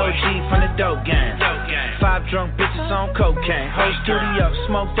 OG from the dope gang. 5 drunk bitches on cocaine. Whole studio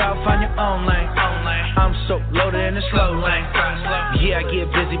smoked out, find your own lane. I'm so loaded in the slow lane. Yeah, I get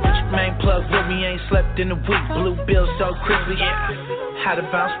busy, but your main plug with me. Ain't slept in a week. Blue bill so crispy. Had to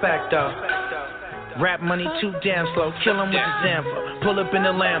bounce back though. Rap money too damn slow. Kill 'em with the Zampa. Pull up in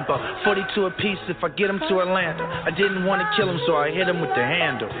the Lambo. 42 a piece if I get 'em to Atlanta. I didn't want to kill 'em, so I hit 'em with the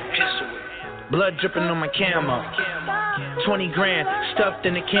handle. Blood dripping on my camo. 20 grand stuffed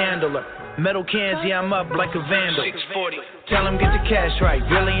in a candle. Metal cans, yeah, I'm up like a vandal. 640. Tell him get the cash right.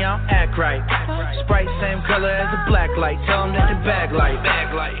 Really, I don't act right. Sprite same color as the black light. Tell him that the bag light.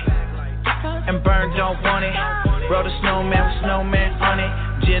 And burn don't want it. Roll the snowman with snowman on it.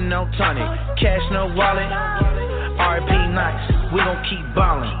 Gin no tonic. Cash no wallet. R.P. nice. We gon' keep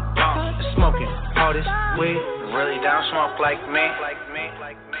ballin'. Smoking all this weed. Really don't smoke like me.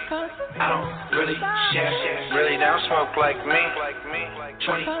 I don't really share. Really don't smoke like me.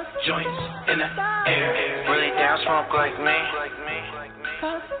 20 joints in the air. Really don't smoke like me.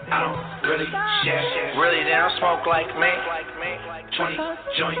 I don't really share. Really don't smoke like me. 20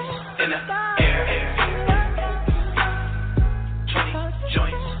 joints in the air. 20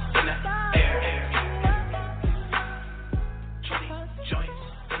 joints in the air. 20 joints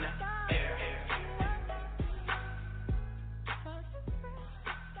in the air.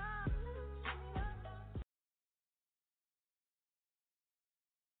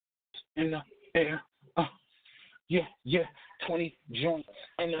 In the air. Yeah, 20 joints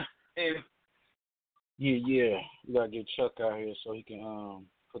in the air. Yeah. We gotta get Chuck out here so he can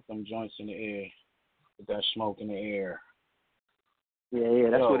put them joints in the air, put that smoke in the air. Yeah,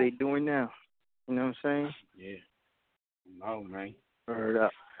 that's what they doing now. You know what I'm saying? Yeah. No, man. Heard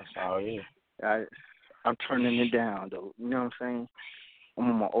up. That's how it is. I'm turning it down though. You know what I'm saying? I'm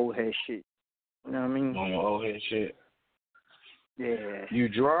on my old head shit. You know what I mean? On your old head shit. Yeah. You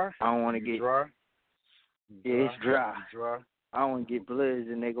dry? I don't want to get dry. Yeah, it's dry. Dry. I don't want to get blizzed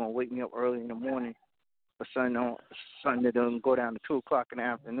and they're gonna wake me up early in the morning for something that doesn't go down to 2:00 in the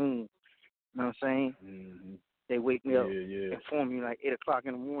afternoon. You know what I'm saying? Mm-hmm. They wake me up, inform me like 8:00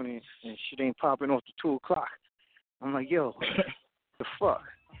 in the morning, and shit ain't popping off to 2:00. I'm like, yo, the fuck?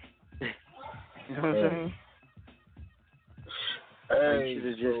 You know what I'm saying? Hey, should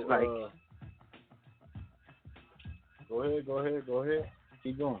have just like. Go ahead.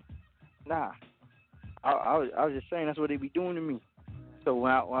 Keep going. Nah, I was just saying that's what they be doing to me. So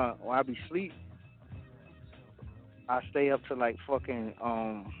when I be asleep, I stay up to like fucking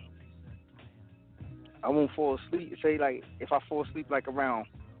I won't fall asleep. Say like if I fall asleep like around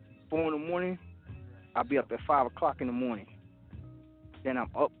 4 in the morning, I'll be up at 5:00 in the morning. Then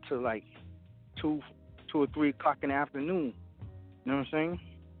I'm up to like 2 or 3 o'clock in the afternoon. You know what I'm saying?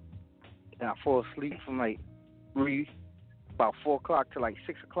 Then I fall asleep from like about 4 o'clock to like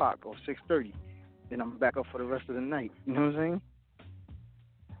 6 o'clock or 6:30. Then I'm back up for the rest of the night. You know what I'm saying?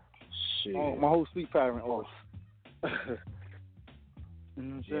 Shit. My whole sleep pattern off. You know what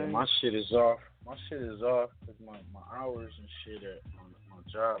I'm saying? My shit is off. Because my hours and shit at my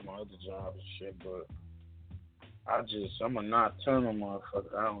job, my other job and shit, but I'm a nocturnal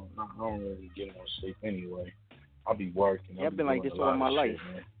motherfucker. I don't really get no sleep anyway. I'll be working. I've been like this all my life.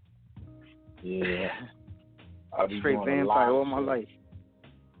 Shit, yeah. I'll be straight vampire all my life.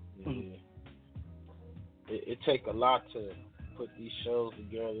 Yeah. It take a lot to put these shows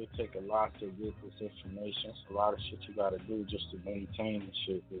together. It take a lot to get this information. It's a lot of shit you gotta do just to maintain the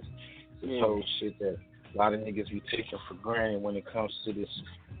shit. This whole shit that a lot of niggas be taking for granted when it comes to this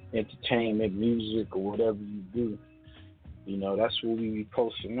entertainment, music, or whatever you do. You know, that's what we be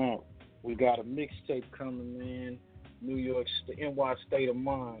posting out. We got a mixtape coming, man. New York, NY State of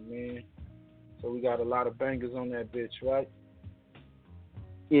Mind, man. So we got a lot of bangers on that bitch, right?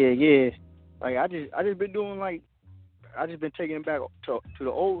 Yeah. Like I just been doing like I just been taking it back to the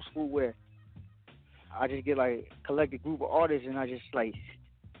old school where I just get like a collected group of artists and I just like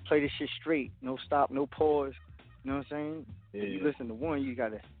play this shit straight, no stop, no pause. You know what I'm saying? Yeah. If you listen to one, you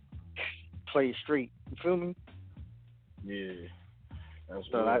gotta play it straight. You feel me? Yeah. That's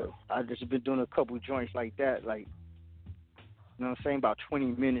so I just been doing a couple joints like that, like you know what I'm saying, about 20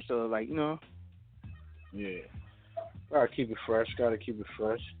 minutes or like, you know. Yeah. Gotta keep it fresh.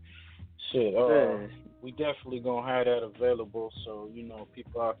 Shit, we definitely gonna have that available. So, you know,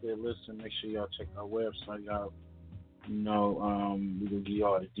 people out there listening, make sure y'all check our website out. You know, we gonna give you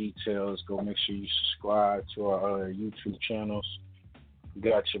all the details. Go make sure you subscribe to our YouTube channels. We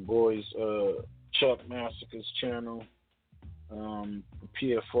got your boys, Chuck Massacre's channel, the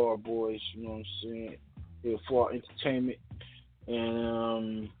PFR boys, you know what I'm saying? PFR Entertainment,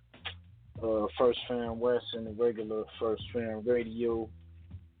 and First Fan West and the regular First Fan Radio,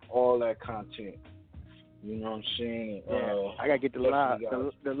 all that content. You know what I'm saying? Yeah, I gotta get the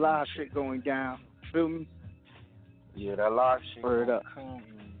live shit going down. Feel me? Yeah, that live shit gonna come.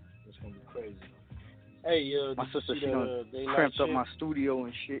 It's gonna be crazy. Hey, my sister, she done cramped up my studio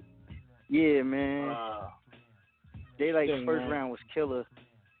and shit. Yeah, man. Daylight first round was killer.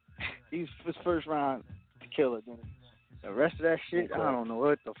 His first round killer. The rest of that shit, I don't know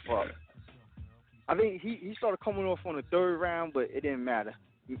what the fuck. I think he started coming off on the third round, but it didn't matter.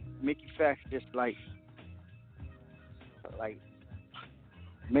 Mickey Fax just like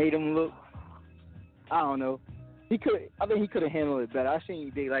made him look. I don't know. I think he could have handled it better. I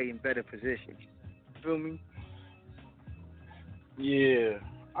seen Daylight in better positions. Feel me? Yeah,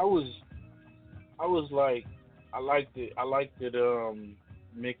 I liked it.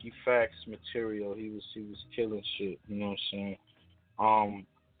 Mickey Fax material. He was killing shit. You know what I'm saying?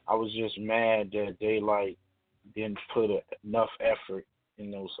 I was just mad that Daylight didn't put enough effort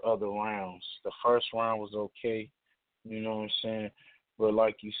in those other rounds. The first round was okay. You know what I'm saying? But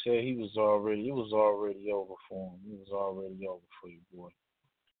like you said, it was already over for him. It was already over for you, boy.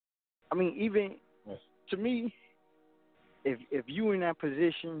 I mean, even to me, if you in that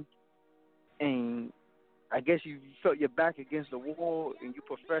position and I guess you felt your back against the wall and you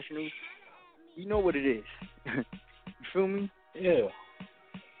professional, you know what it is. You feel me? Yeah.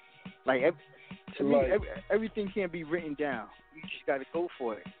 Like, to me, everything can't be written down. You just got to go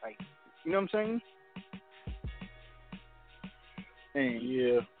for it. Like, You know what I'm saying? And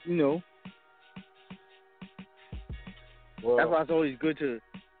yeah, you know, well, that's why it's always good to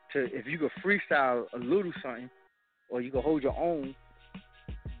if you could freestyle a little something, or you could hold your own.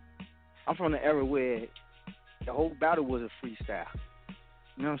 I'm from the era where the whole battle was a freestyle.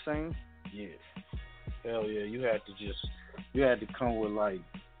 You know what I'm saying? yeah, hell yeah. You had to come with like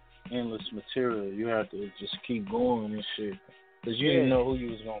endless material. You had to just keep going and shit, cause you didn't know who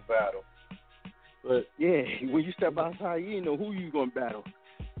you was gonna battle. But yeah, when you step outside, you didn't know who you gonna battle.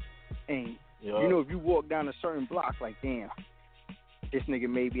 And you know, if you walk down a certain block, like damn, this nigga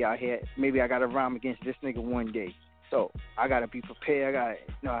may be out here. Maybe I got to rhyme against this nigga one day. So I gotta be prepared. I gotta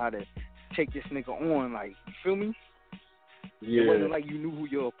know how to take this nigga on. Like, you feel me? Yeah. It wasn't like you knew who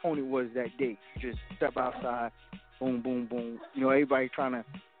your opponent was that day. You just step outside, boom, boom, boom. You know, everybody trying to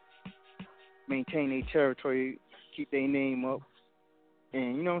maintain their territory, keep their name up,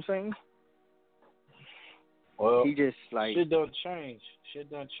 and you know what I'm saying? Well, he just like shit done change. Shit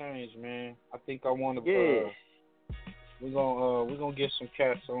done change, man. I think I want to. Yeah. We're gonna get some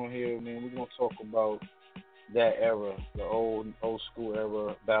cats on here, man. We're gonna talk about that era, the old school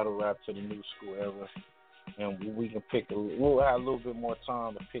era, battle rap to the new school era, and we can we'll have a little bit more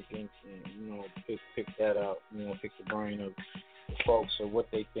time to pick that out. You know, pick the brain of the folks of what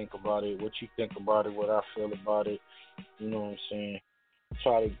they think about it, what you think about it, what I feel about it. You know what I'm saying?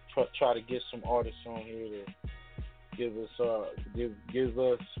 Try to get some artists on here to give us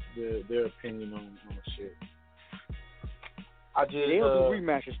their opinion on shit. they don't do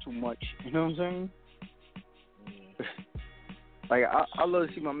rematches too much. You know what I'm saying? Yeah. Like I love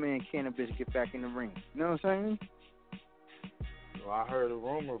to see my man Cannabis get back in the ring. You know what I'm saying? Well, I heard a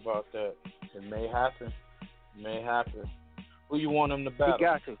rumor about that. It may happen. Who you want him to battle? He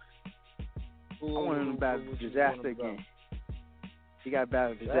got to. I want him to battle Disaster again. He got to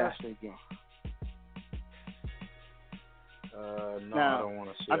battle Disaster again. No, now, I don't want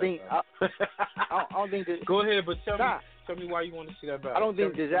to see I think that. I don't think that. Go ahead, but tell me why you want to see that battle. I don't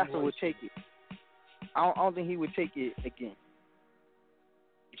think Disaster would take it. I don't think he would take it again.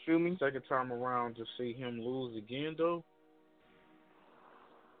 You feel me? Second time around to see him lose again, though.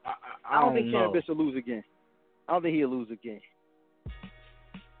 I don't think know. Cannabis will lose again. I don't think he'll lose again.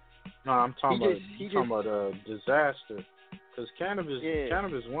 No, I'm talking about Disaster, because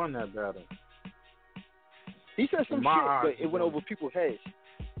Cannabis won that battle. He said some shit, but it went over people's heads.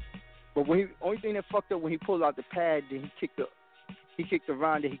 But only thing that fucked up when he pulled out the pad, then he kicked the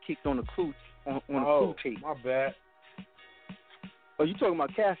round that he kicked on the clue on the clue tape. My bad. Oh, you talking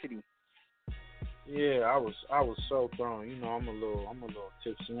about Cassidy? Yeah, I was so thrown. You know, I'm a little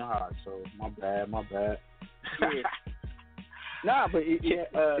tipsy and hot, so my bad. Yeah. Nah, but if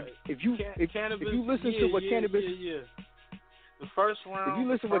you listen to what Cannabis. Yeah. The first round. If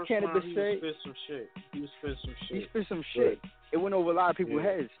you listen to what Cannabis said, he spit some shit. He spit some shit. It went over a lot of people's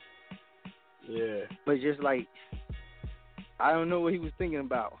heads. Yeah. But just like, I don't know what he was thinking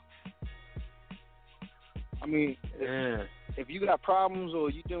about. I mean, if you got problems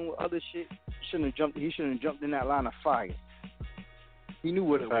or you dealing with other shit, he shouldn't have jumped in that line of fire. He knew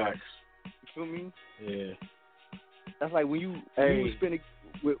what it was. You feel me? Yeah. That's like when you was spinning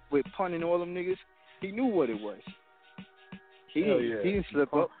with Pun and all them niggas, he knew what it was. He didn't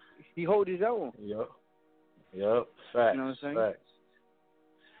slip up. He hold his own. Yep. Facts. You know what I'm saying? Facts.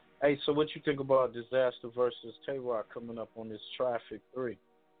 Hey, so what you think about Disaster versus Tay-Rock coming up on this Traffic 3?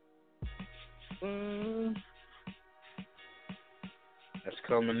 That's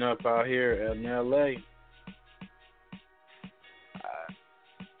coming up out here in L.A.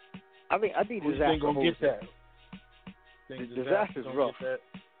 I think Disaster gonna get that. Disaster's rough.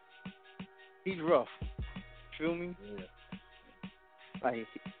 He's rough. Feel me? Yeah. Like,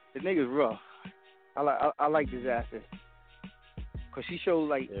 the nigga's rough. I like Disaster. Cause he showed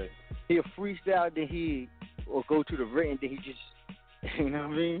like he'll freestyle, then he will go to the written, then he just you know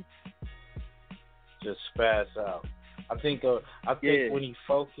what I mean? Just spaz out. I think when he's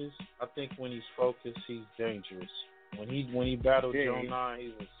focused, he's dangerous. When he battled Joe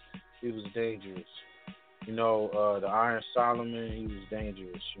 9, he was dangerous. You know, the Iron Solomon, he was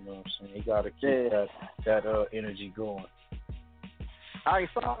dangerous. You know what I'm saying? He got to keep that energy going. Iron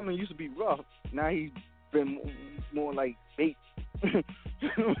Solomon used to be rough. Now he's been more like bait. I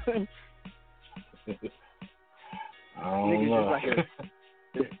don't Niggas know. just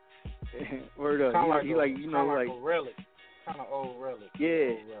like a word up. He like you know like a relic, kind of old relic. Yeah.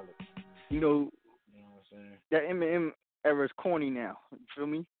 Old relic. You know what I'm saying? That Eminem era is corny now. You feel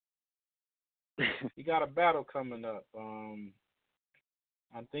me? He got a battle coming up. I'm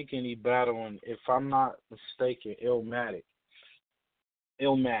thinking he battling, if I'm not mistaken, Illmatic.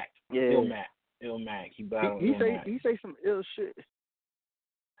 Ilmac. Yeah. Ilmac. He battled he Ilmac. say some ill shit.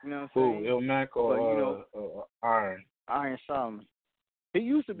 You know what I'm saying? Who, Ilmac or Iron? Iron Solomon. He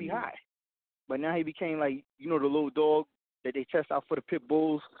used to be high, but now he became like, you know, the little dog that they test out for the pit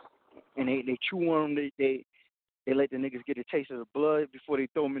bulls, and they chew on them. They let the niggas get a taste of the blood before they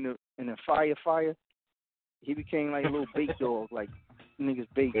throw him in the fire. He became like a little bait dog, like niggas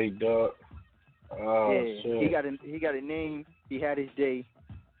bait. Bait dog. Oh, yeah, shit. he got a name. He had his day.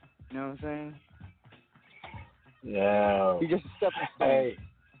 You know what I'm saying? Yeah. He just a stepping stone. Hey.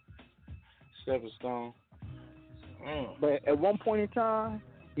 Stepping stone. But at one point in time,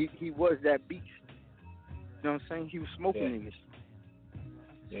 he was that beast. You know what I'm saying? He was smoking niggas.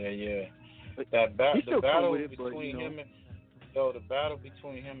 Yeah. But the battle with it, between but, him and the battle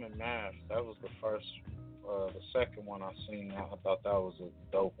between him and Math, that was the first. The second one I seen, I thought that was a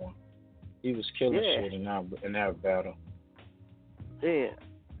dope one. He was killing shit in that battle. Yeah,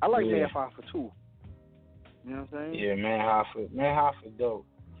 I like Math Hoffa too. You know what I'm saying? Yeah, Man Hoffa dope.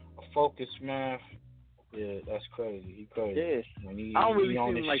 A focused Math. Yeah, that's crazy. He crazy. Yeah. When I don't really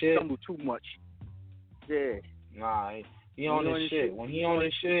on see him like shit, stumble too much. Yeah. Nah, he on his shit. When he on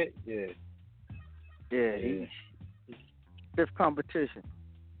his shit, yeah. He's stiff competition.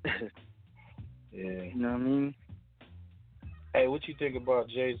 Yeah. You know what I mean? Hey, what you think about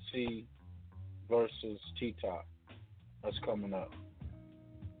JC versus T-Top? That's coming up.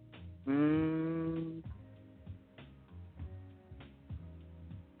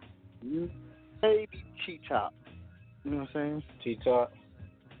 Maybe T-Top. You know what I'm saying? T-Top?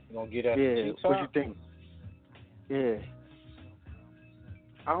 You gonna get at T-Top? What you think? Yeah.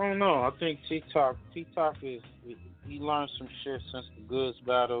 I don't know. I think T-Top is, he learned some shit since the Goods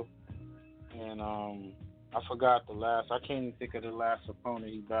battle. And I forgot I can't even think of the last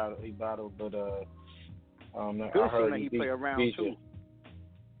opponent he battled, but I heard he play around too.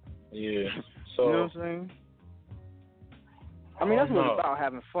 Yeah. So you know what I'm saying? I mean, that's what it's about,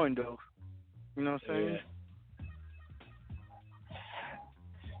 having fun though. You know what I'm saying?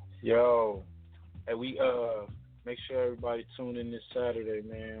 Yeah. Yo, hey, we make sure everybody tune in this Saturday,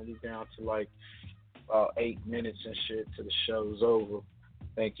 man. We down to like about 8 minutes and shit till the show's over.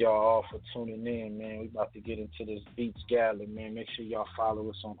 Thank y'all all for tuning in, man. We about to get into this Beats Gala, man. Make sure y'all follow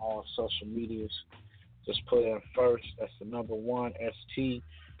us on all social medias. Just put in first. That's the number 1 ST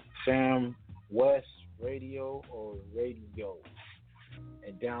Fam West Radio or Radio.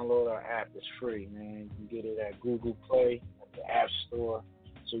 And download our app. It's free, man. You can get it at Google Play, at the App Store,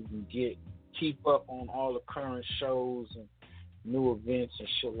 so you can keep up on all the current shows and new events and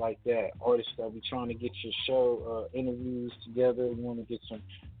shit like that. Artists that we trying to get your show interviews together. You want to get some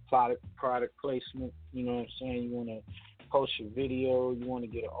product placement. You know what I'm saying? You want to post your video. You want to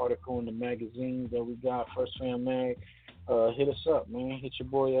get an article in the magazine that we got, First Fam Mag. Hit us up, man. Hit your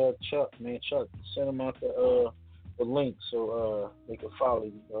boy Chuck, man. Chuck, send them out the link so they can follow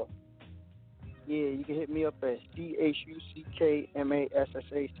you, bro. Yeah, you can hit me up at ChuckMassacre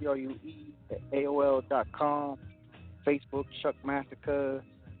at AOL.com. Facebook, Chuck Massacre,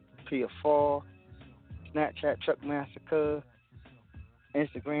 PF4, Snapchat, Chuck Massacre,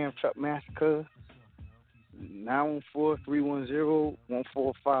 Instagram, Chuck Massacre,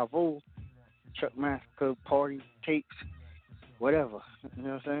 914-310-1450, Chuck Massacre party, tapes, whatever. You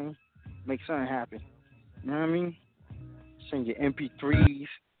know what I'm saying? Make something happen. You know what I mean? Send your MP3s,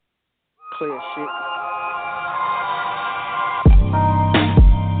 clear shit.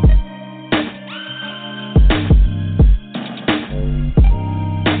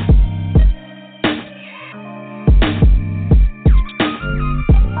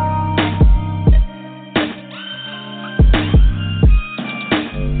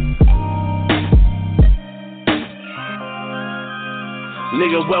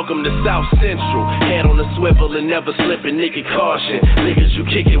 Nigga, welcome to South Central. Head on the swivel and never slipping, nigga, caution. Niggas you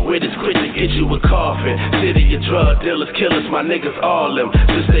kick it with is quick to get you a coffin. City of drug dealers, killers, my niggas all them.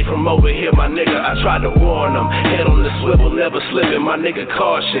 Just stay from over here, my nigga, I tried to warn them. Head on the swivel, never slipping, my nigga,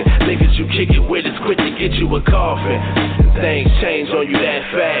 caution. Niggas you kick it with is quick to get you a coffin. Things change on you that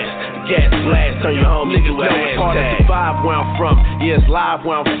fast. Gas blast, turn your home, nigga, with a hashtag. Survive where I'm from, yeah, it's live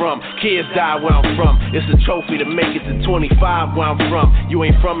where I'm from. Kids die where I'm from. It's a trophy to make it to 25 where I'm from. You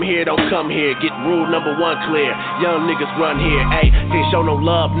ain't from here, don't come here. Get rule number 1 clear. Young niggas run here. Ayy, can't show no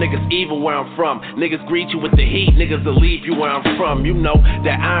love. Niggas evil where I'm from. Niggas greet you with the heat. Niggas will leave you where I'm from. You know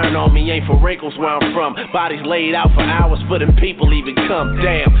that iron on me ain't for wrinkles where I'm from. Bodies laid out for hours for them people even come.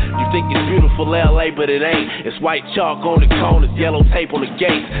 Damn, You think it's beautiful LA, but it ain't. It's white chalk on the corners, yellow tape on the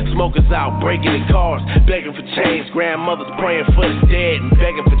gates. Smokers out breaking in cars, begging for change. Grandmothers praying for the dead and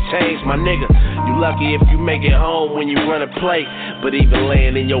begging for change. My nigga, you lucky if you make it home when you run a play. But even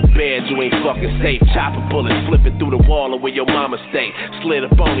laying in your bed, you ain't fucking safe. Chopper bullets flipping through the wall of where your mama stay. Slid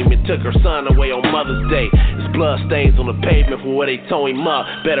up on him and took her son away on Mother's Day. There's blood stains on the pavement from where they tore him up.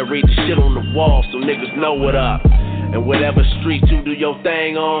 Better read the shit on the wall so niggas know what up. And whatever street you do your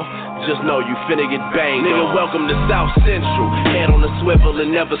thing on, just know you finna get banged. Nigga, welcome to South Central. Head on the swivel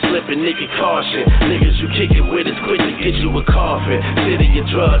and never slipping, nigga, caution. Niggas you kick it with is quick to get you a coffin. City of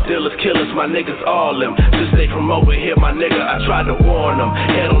drug dealers, killers, my niggas all them. Just stay from over here, my nigga, I tried to warn them.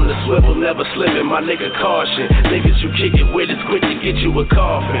 Head on the swivel, never slipping, my nigga, caution. Niggas you kick it with is quick to get you a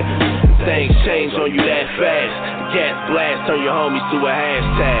coffin. Things change on you that fast. Gas blast, turn your homies to a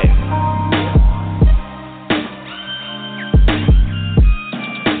hashtag.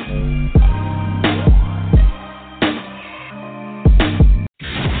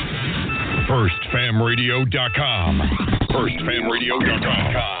 FirstFamRadio.com.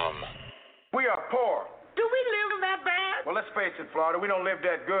 FirstFamRadio.com. We are poor. Do we live that bad? Well, let's face it, Florida, we don't live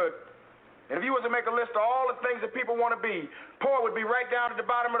that good. And if you was to make a list of all the things that people want to be, poor would be right down at the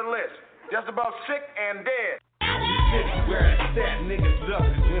bottom of the list. Just about sick and dead. Where it's at, niggas love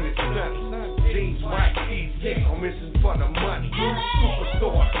it when it's sunny. Jeans, white tees, dick on missions for the money.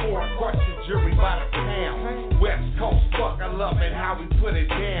 Superstore, foreign, crush the jury by the pound. West Coast, fuck, I love it how we put it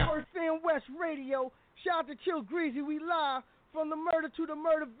down. First Fam West Radio, shout out to Chill Greasy, we live from the murder to the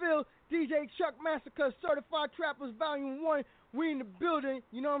Murderville. DJ Chuck Massacre, Certified Trappers Volume 1. We in the building,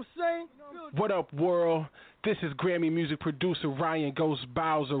 you know what I'm saying? What up, world? This is Grammy music producer Ryan Ghost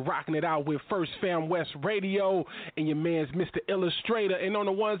Bowser, rocking it out with First Fam West Radio and your man's Mr. Illustrator. And on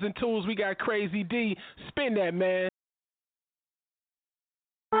the ones and twos, we got Crazy D. Spin that, man.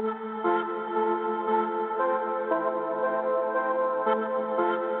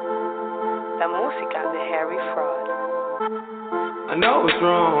 La música de Harry Fraud. I know it's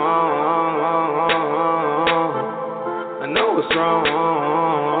wrong. I know it's wrong.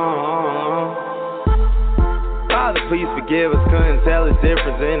 Father, please forgive us. Couldn't tell the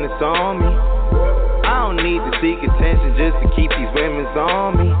difference and it's on me. I don't need to seek attention just to keep these women's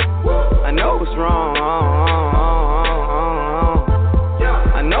on me. I know it's wrong.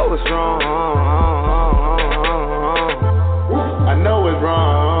 I know it's wrong. I know it's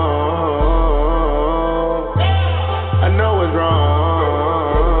wrong. I know it's wrong.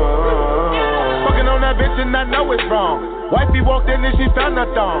 Fucking on that bitch and I know it's wrong. Wifey walked in and she found her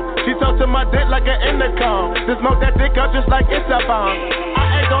thong. She talked to my dick like an intercom. Just smoke that dick up just like it's a bomb.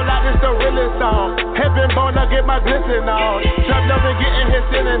 I ain't gon' lie, this the realest song. Heaven born, I get my glisten on. Trap never getting his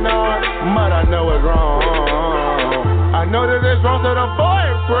sinning on. But I know it's wrong. I know that it's wrong, so the boy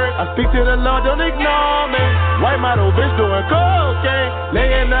prick. I speak to the Lord, don't ignore me. White model bitch doing cocaine,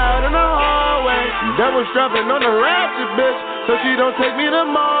 laying out in the hallway. Double strapping on the ratchet bitch, so she don't take me to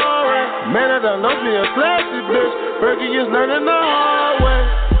Maury. Man, I done lost me a classy bitch. Berkey is learning the hard way.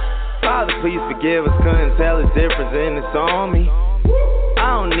 Father, please forgive us, couldn't tell the difference and it's on me.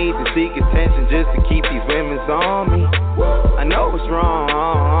 I don't need to seek attention just to keep these women's on me. I know it's wrong.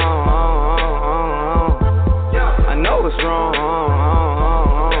 I know it's wrong.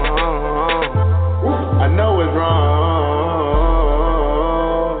 I know it's wrong.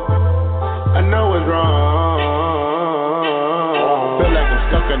 I know it's wrong. Feel like I'm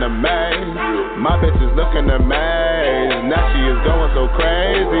stuck in a maze. My bitch is looking amazed. Now she is going so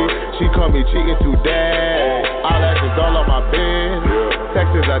crazy. She caught me cheating today. All that is all on my bed.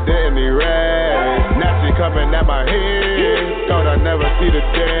 Texts I didn't erase. Now she coming at my head. Thought I'd never see the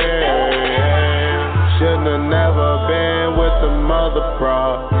day. Shouldn't have never been with the mother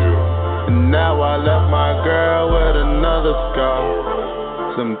broad. And now I left my girl with another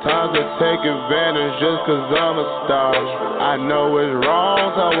scar. Sometimes I take advantage just cause I'm a star. I know it's wrong,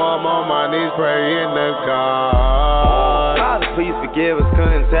 so I'm on my knees praying to God. Father, please forgive us,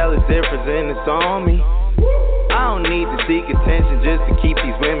 couldn't tell the difference and it's on me. I don't need to seek attention just to keep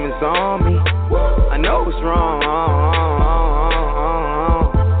these women's on me. I know it's wrong.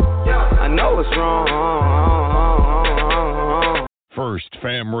 I know it's wrong.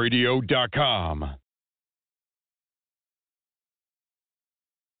 FirstFamRadio.com.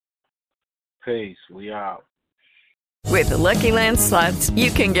 Peace. We out. With the Lucky Land Slots,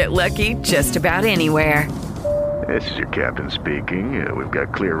 you can get lucky just about anywhere. This is your captain speaking. We've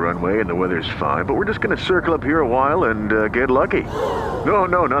got clear runway and the weather's fine, but we're just going to circle up here a while and get lucky.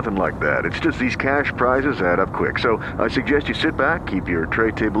 No, nothing like that. It's just these cash prizes add up quick. So I suggest you sit back, keep your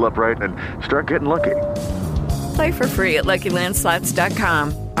tray table upright, and start getting lucky. Play for free at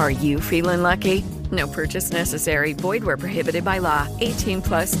LuckyLandSlots.com. Are you feeling lucky? No purchase necessary. Void where prohibited by law.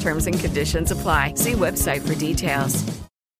 18+ terms and conditions apply. See website for details.